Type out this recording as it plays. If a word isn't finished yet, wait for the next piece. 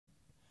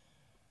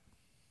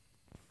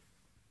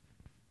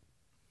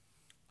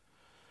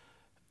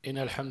إن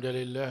الحمد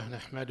لله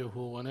نحمده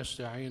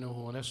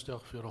ونستعينه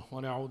ونستغفره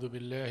ونعوذ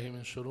بالله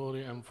من شرور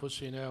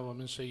أنفسنا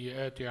ومن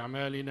سيئات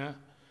أعمالنا.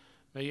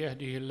 من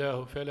يهده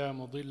الله فلا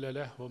مضل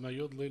له ومن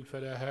يضلل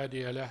فلا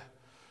هادي له،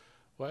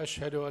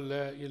 وأشهد أن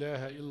لا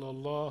إله إلا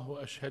الله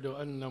وأشهد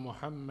أن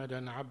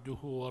محمدا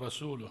عبده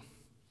ورسوله.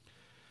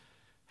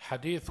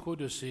 Hadith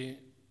Qudusi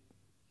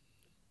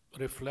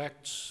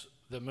reflects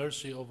the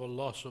mercy of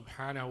Allah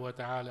subhanahu wa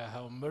ta'ala,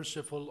 how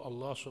merciful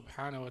Allah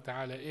subhanahu wa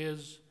ta'ala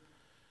is,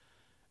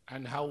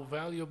 and how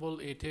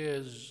valuable it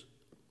is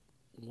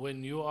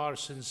when you are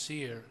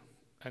sincere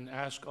and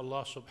ask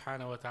Allah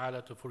subhanahu wa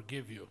ta'ala to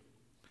forgive you.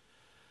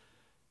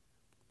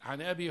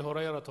 عن أبي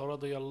هريرة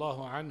رضي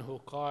الله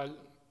عنه قال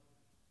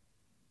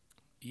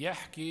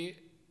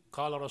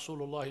قال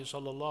رسول الله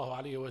صلى الله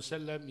عليه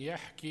وسلم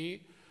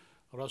يحكي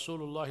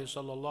رسول الله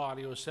صلى الله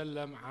عليه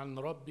وسلم عن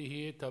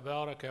ربه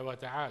تبارك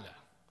وتعالى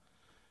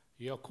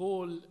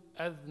يقول: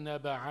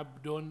 أذنب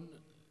عبد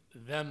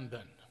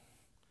ذنبا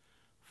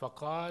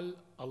فقال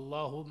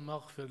اللهم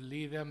اغفر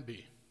لي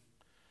ذنبي.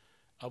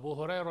 Abu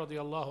Hurairah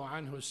radiallahu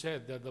anhu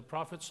said that the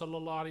Prophet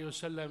sallallahu alayhi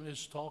wasallam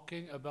is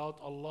talking about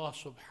Allah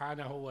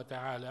subhanahu wa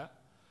ta'ala,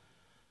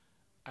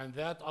 and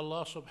that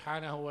Allah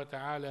subhanahu wa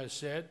ta'ala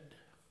said,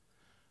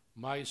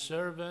 my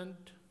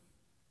servant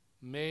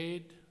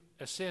made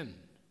a sin,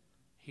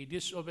 he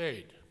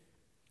disobeyed.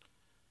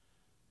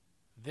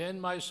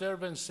 Then my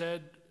servant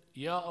said,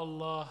 Ya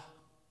Allah,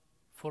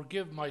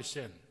 forgive my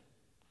sin.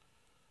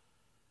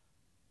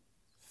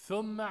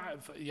 ثم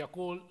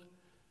يقول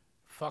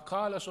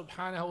فقال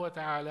سبحانه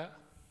وتعالى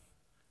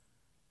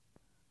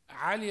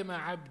علم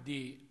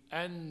عبدي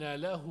أن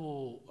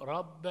له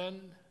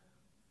ربا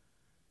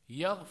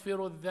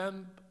يغفر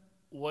الذنب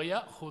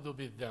ويأخذ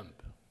بالذنب.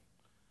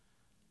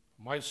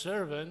 My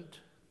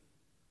servant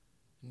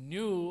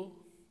knew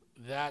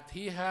that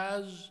he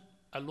has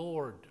a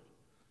Lord,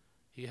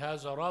 he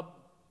has a Rabb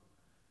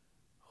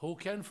who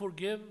can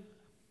forgive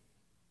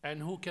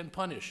and who can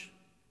punish.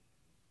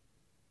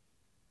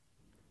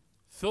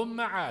 ثم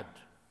عاد,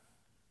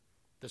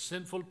 the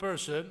sinful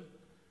person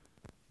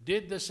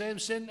did the same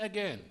sin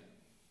again.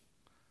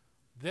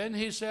 Then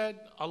he said,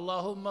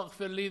 Allahumma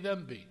ighfir li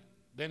dhanbi.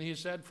 Then he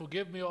said,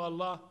 forgive me, O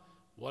Allah,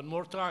 one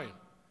more time.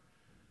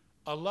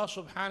 Allah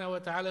subhanahu wa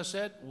ta'ala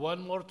said,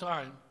 one more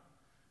time,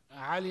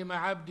 علم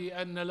عبدي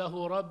أن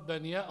له ربا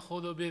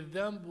يأخذ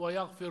بالذنب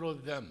ويغفر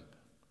الذنب.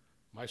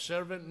 My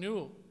servant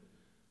knew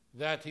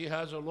that he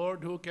has a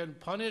Lord who can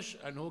punish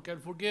and who can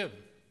forgive.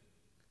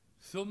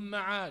 ثم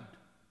عاد,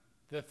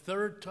 the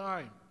third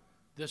time,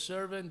 the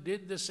servant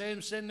did the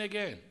same sin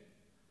again.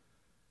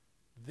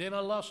 Then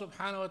Allah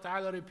subhanahu wa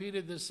ta'ala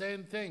repeated the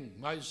same thing.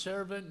 My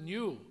servant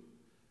knew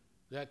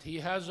that he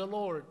has a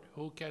Lord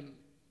who can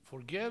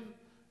forgive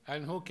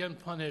and who can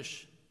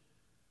punish.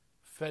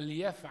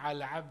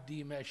 فَلْيَفْعَلْ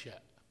عَبْدِي مَا شَاءَ.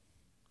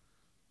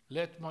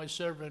 Let my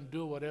servant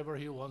do whatever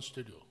he wants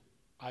to do.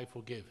 I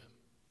forgive him.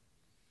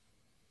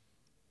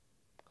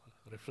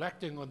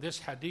 Reflecting on this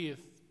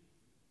hadith,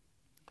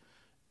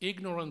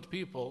 ignorant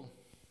people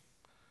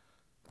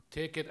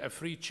take it a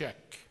free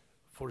check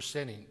for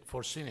sinning.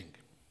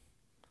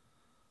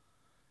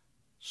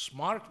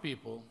 Smart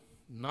people,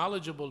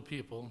 knowledgeable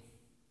people,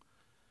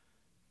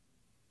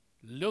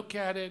 look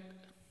at it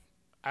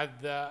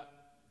at the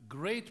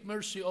great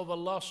mercy of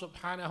Allah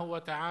subhanahu wa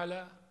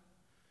ta'ala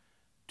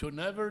to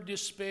never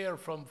despair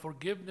from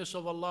forgiveness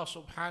of Allah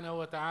subhanahu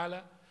wa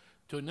ta'ala,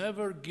 to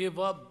never give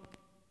up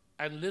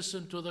and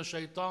listen to the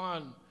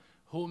shaitan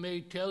who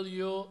may tell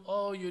you,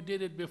 oh, you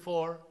did it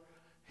before,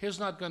 he's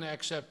not going to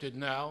accept it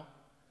now.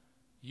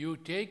 You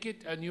take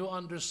it and you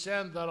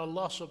understand that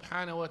Allah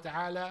subhanahu wa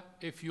ta'ala,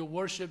 if you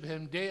worship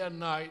him day and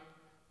night,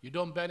 you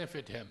don't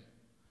benefit him.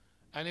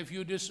 And if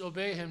you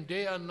disobey him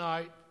day and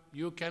night,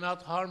 you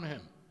cannot harm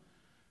him.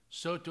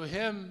 So to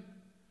him,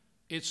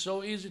 it's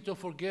so easy to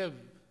forgive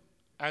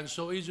and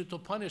so easy to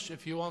punish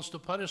if he wants to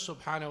punish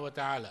subhanahu wa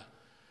ta'ala.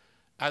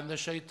 And the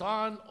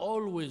shaitan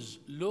always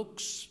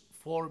looks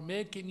for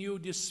making you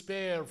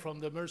despair from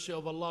the mercy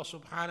of Allah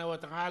subhanahu wa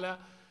ta'ala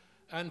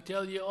and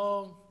tell you,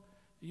 oh,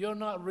 you're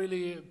not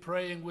really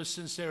praying with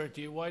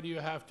sincerity. Why do you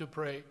have to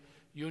pray?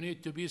 You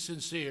need to be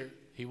sincere.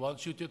 He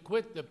wants you to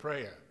quit the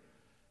prayer.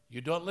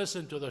 You don't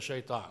listen to the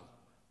shaitan.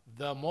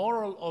 The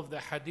moral of the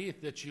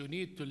hadith that you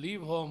need to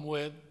leave home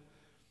with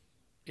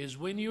is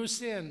when you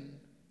sin,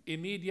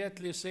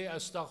 immediately say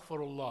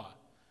astaghfirullah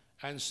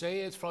and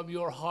say it from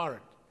your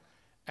heart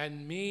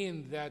and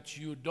mean that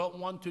you don't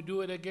want to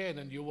do it again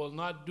and you will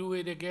not do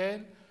it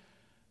again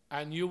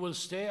and you will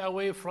stay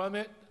away from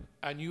it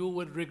and you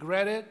will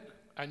regret it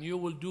and you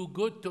will do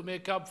good to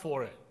make up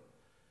for it.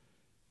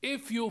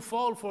 If you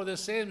fall for the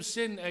same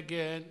sin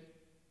again,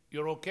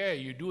 you're okay.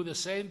 You do the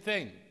same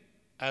thing.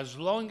 As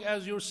long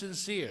as you're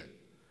sincere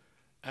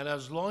and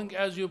as long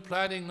as you're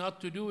planning not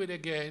to do it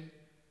again,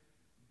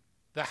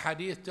 the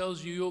hadith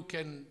tells you you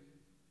can,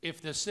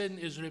 if the sin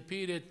is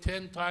repeated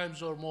 10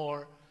 times or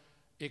more,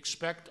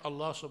 expect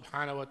Allah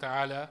subhanahu wa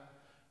ta'ala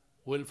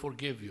will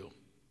forgive you.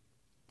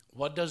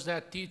 What does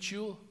that teach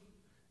you?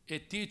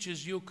 It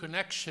teaches you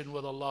connection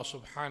with Allah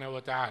subhanahu wa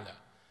ta'ala.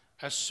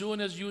 As soon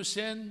as you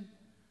sin,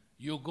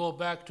 you go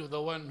back to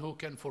the one who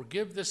can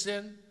forgive the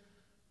sin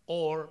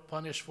or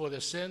punish for the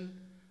sin,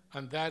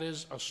 and that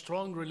is a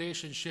strong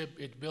relationship.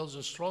 It builds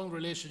a strong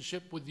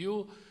relationship with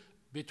you,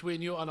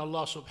 between you and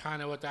Allah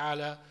subhanahu wa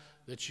ta'ala,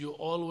 that you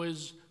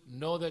always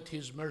know that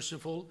He's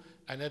merciful,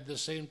 and at the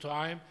same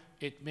time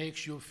it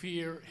makes you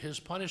fear His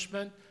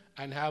punishment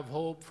and have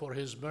hope for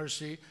His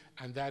mercy.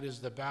 And that is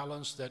the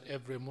balance that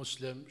every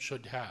Muslim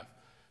should have.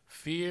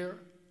 Fear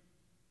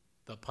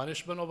the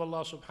punishment of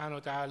Allah subhanahu wa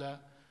ta'ala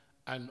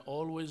and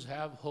always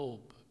have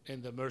hope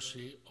in the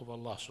mercy of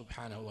Allah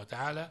subhanahu wa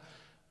ta'ala.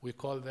 We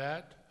call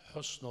that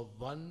حسن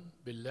الظن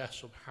بالله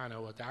سبحانه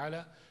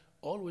وتعالى.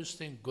 Always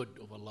think good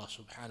of Allah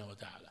subhanahu wa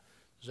ta'ala.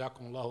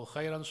 جزاكم الله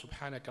خيرا.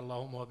 سبحانك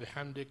اللهم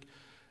وبحمدك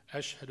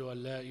أشهد أن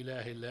لا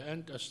إله إلا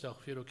أنت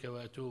أستغفرك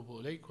وأتوب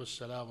إليك.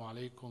 والسلام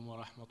عليكم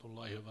ورحمة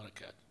الله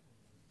وبركاته.